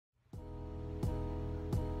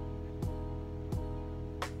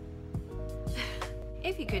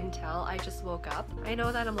If you couldn't tell, I just woke up. I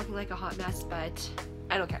know that I'm looking like a hot mess, but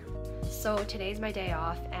I don't care. So today's my day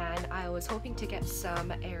off and I was hoping to get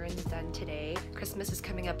some errands done today. Christmas is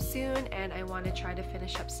coming up soon and I want to try to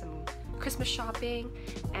finish up some Christmas shopping,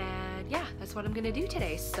 and yeah, that's what I'm gonna do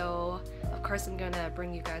today. So of course I'm gonna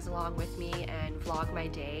bring you guys along with me and vlog my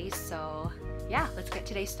day. So yeah, let's get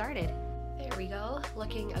today started. There we go,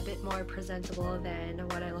 looking a bit more presentable than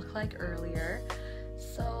what I looked like earlier.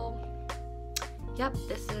 So yep,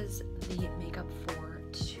 this is the makeup for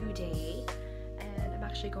today, and I'm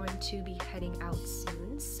actually going to be heading out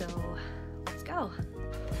soon, so let's go.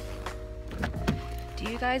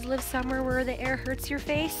 Do you guys live somewhere where the air hurts your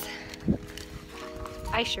face?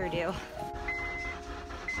 I sure do.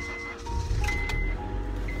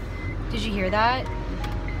 Did you hear that?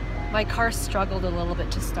 My car struggled a little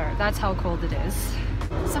bit to start. That's how cold it is.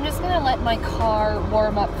 So I'm just gonna let my car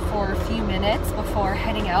warm up for a few minutes before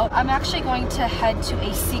heading out. I'm actually going to head to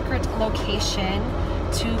a secret location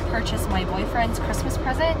to purchase my boyfriend's Christmas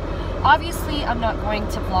present. Obviously, I'm not going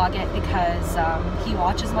to vlog it because he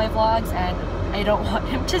watches my vlogs and I don't want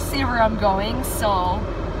him to see where I'm going. So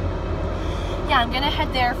yeah, I'm gonna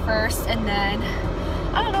head there first, and then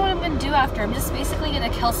I don't know what I'm gonna do after. I'm just basically gonna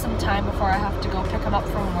kill some time before I have to go pick him up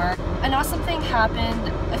from work. An awesome thing happened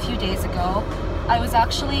a few days ago. I was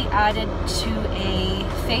actually added to a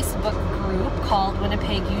Facebook group called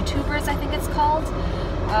Winnipeg YouTubers, I think it's called.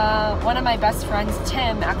 One of my best friends,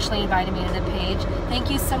 Tim, actually invited me to the page. Thank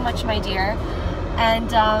you so much, my dear. And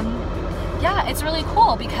yeah, it's really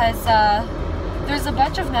cool because there's a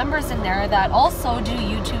bunch of members in there that also do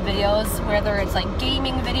YouTube videos, whether it's like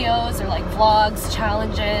gaming videos or like vlogs,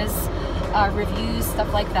 challenges, reviews,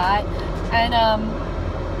 stuff like that. And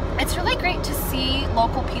it's really great to see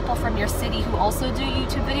local people from your city who also do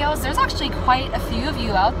YouTube videos. There's actually quite a few of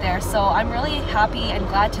you out there, so I'm really happy and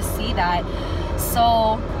glad to see that.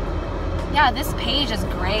 So yeah, this page is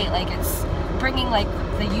great. Like, it's bringing like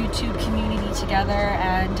the YouTube community together,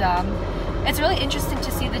 and it's really interesting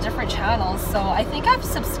to see the different channels. So I think I've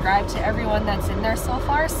subscribed to everyone that's in there so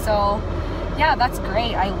far. So yeah, that's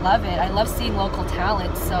great. I love it. I love seeing local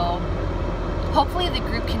talent. So hopefully the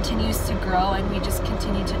group continues to grow and we just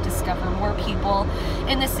continue to discover more people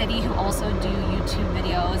in the city who also do YouTube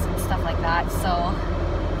videos and stuff like that. So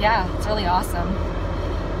yeah, it's really awesome.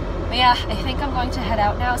 But yeah, I think I'm going to head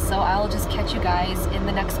out now, so I'll just catch you guys in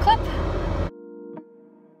the next clip.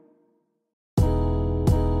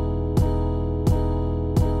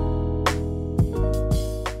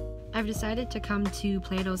 I've decided to come to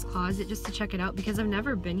Plato's Closet just to check it out because I've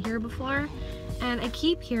never been here before, and I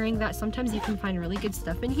keep hearing that sometimes you can find really good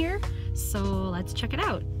stuff in here, so let's check it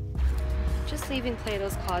out. Just leaving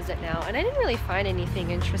Plato's Closet now, and I didn't really find anything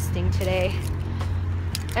interesting today.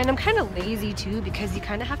 And I'm kind of lazy too because you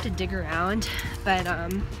kind of have to dig around, but yeah,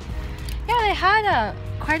 they had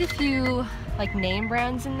quite a few like name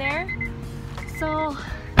brands in there, so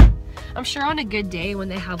I'm sure on a good day when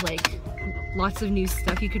they have like lots of new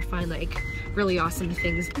stuff, you could find like really awesome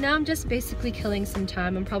things. Now I'm just basically killing some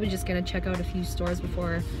time. I'm probably just gonna check out a few stores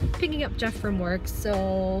before picking up Jeff from work,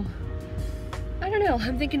 so I don't know,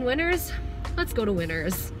 I'm thinking Winners. Let's go to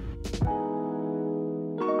Winners.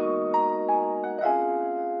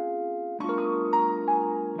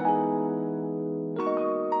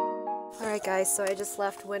 Alright guys, so I just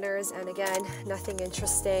left Winners, and again, nothing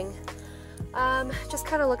interesting. Just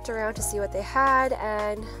kind of looked around to see what they had,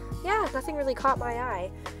 and yeah, nothing really caught my eye.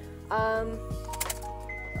 I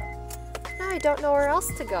don't know where else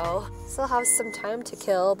to go. Still have some time to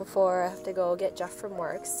kill before I have to go get Jeff from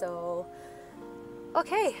work, so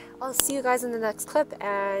okay, I'll see you guys in the next clip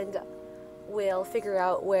and we'll figure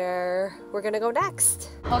out where we're gonna go next.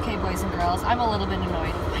 Okay, boys and girls, I'm a little bit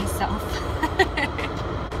annoyed with myself.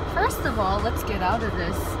 First of all, let's get out of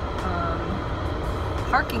this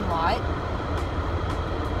parking lot.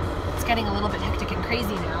 It's getting a little bit hectic and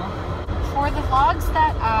crazy now. For the vlogs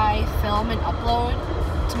that I film and upload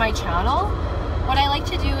to my channel, what I like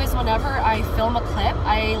to do is whenever I film a clip,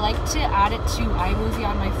 I like to add it to iMovie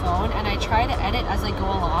on my phone, and I try to edit as I go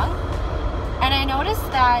along. And I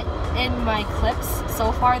noticed that in my clips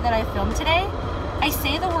so far that I filmed today, I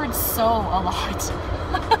say the word "so" a lot.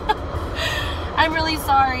 I'm really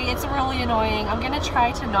sorry, it's really annoying. I'm gonna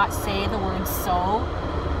try to not say the word so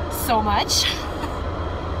much.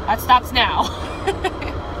 That stops now.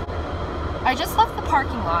 I just left the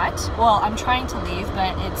parking lot. Well, I'm trying to leave,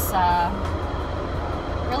 but it's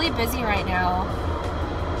really busy right now.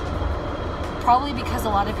 Probably because a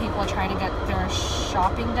lot of people are trying to get their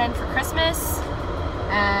shopping done for Christmas,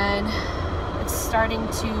 and it's starting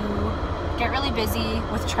to get really busy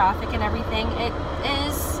with traffic and everything. It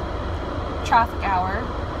is traffic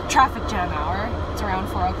jam hour. It's around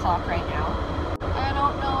 4 o'clock right now. I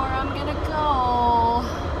don't know where I'm gonna go.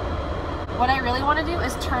 What I really want to do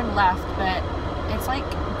is turn left, but it's like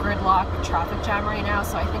gridlock traffic jam right now,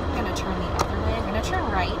 so I think I'm gonna turn the other way. I'm gonna turn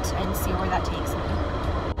right and see where that takes me.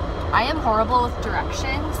 I am horrible with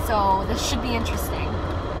directions, so this should be interesting.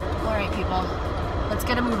 Alright people, let's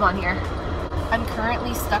get a move on here. I'm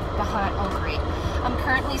currently stuck behind, oh great. I'm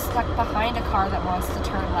currently stuck behind a car that wants to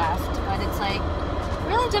turn left, but it's like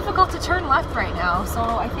really difficult to turn left right now, so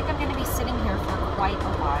I think I'm going to be sitting here for quite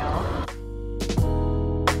a while.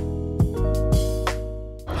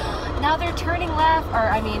 Now they're turning left, or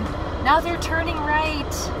I mean, now they're turning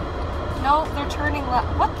right. No, they're turning left.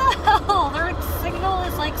 What the hell? Their signal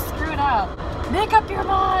is like screwed up. Make up your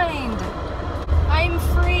mind. I'm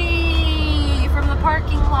free from the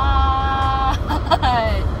parking lot.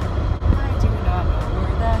 I do not know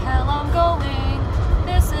where the hell I'm going.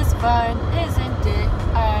 This is fun, isn't it?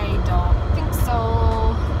 I don't think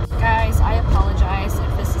so. Guys, I apologize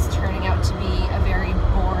if this is turning out to be a very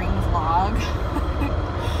boring vlog.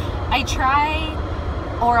 I try,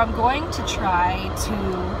 or I'm going to try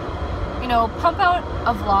to, you know, pump out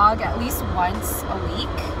a vlog at least once a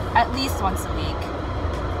week. At least once a week.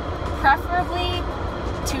 Preferably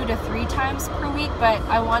 2 to 3 times per week, but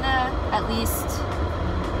I want to at least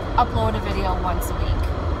upload a video once a week.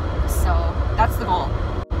 So that's the goal.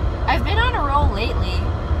 I've been on a roll lately,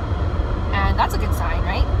 and that's a good sign,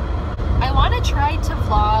 right? I want to try to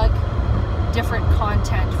vlog different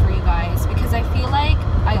content for you guys because I feel like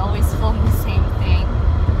I always film the same thing.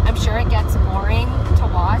 I'm sure it gets boring to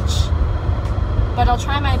watch, but I'll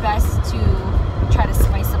try my best to try to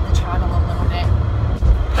spice up the channel a little bit.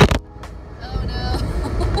 Oh no.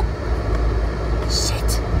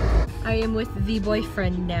 Shit. I am with the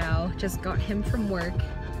boyfriend now. Just got him from work.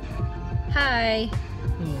 Hi.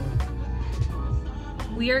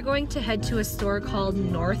 We are going to head to a store called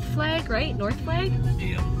North Flag, right? North Flag?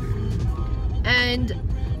 Yeah. And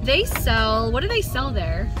they sell, what do they sell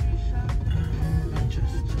there?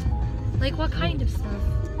 Like what kind of stuff?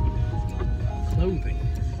 Clothing.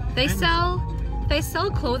 They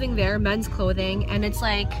sell clothing there, men's clothing, and it's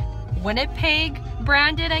like Winnipeg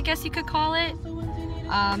branded, I guess you could call it.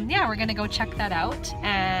 Yeah, we're gonna go check that out,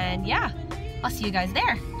 and yeah, I'll see you guys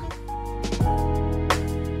there.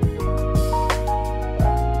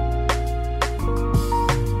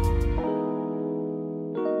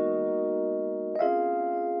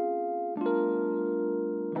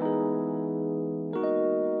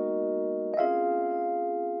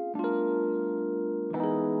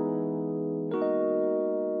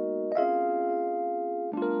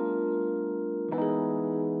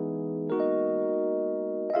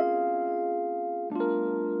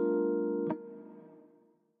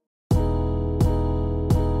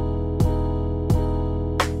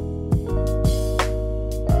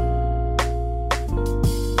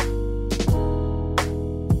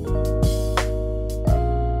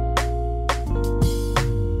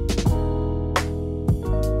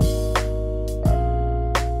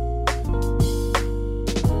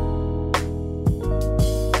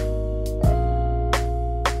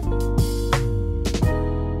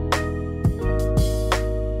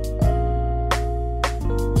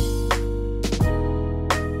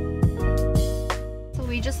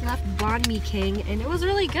 Banh Mi King, and it was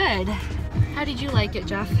really good. How did you like it,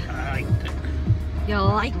 Jeff? I liked it. You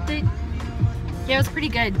liked it? Yeah, it was pretty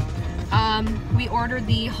good. We ordered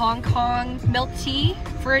the Hong Kong milk tea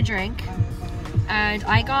for a drink, and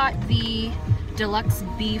I got the deluxe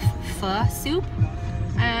beef pho soup.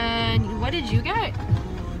 And what did you get?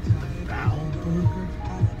 Bao burger.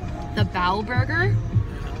 The bao burger?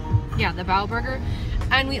 Yeah, the bao burger.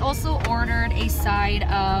 And we also ordered a side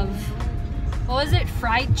of, what was it?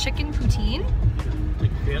 Fried chicken poutine?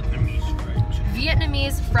 Like Vietnamese fried chicken.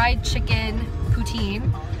 Vietnamese fried chicken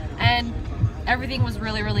poutine. And everything was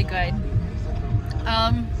really, really good.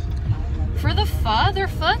 For the pho, their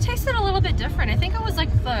pho tasted a little bit different. I think it was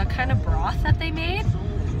like the kind of broth that they made.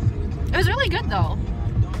 It was really good though.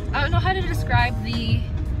 I don't know how to describe the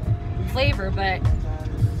flavor, but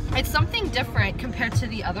it's something different compared to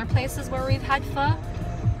the other places where we've had pho.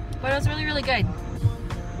 But it was really, really good.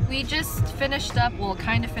 We just finished up, well,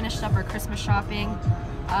 kind of finished up our Christmas shopping.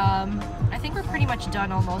 I think we're pretty much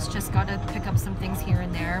done almost, just got to pick up some things here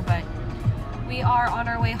and there, but we are on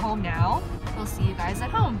our way home now. We'll see you guys at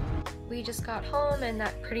home. We just got home, and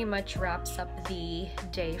that pretty much wraps up the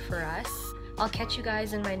day for us. I'll catch you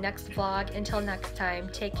guys in my next vlog. Until next time,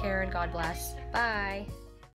 take care and God bless. Bye.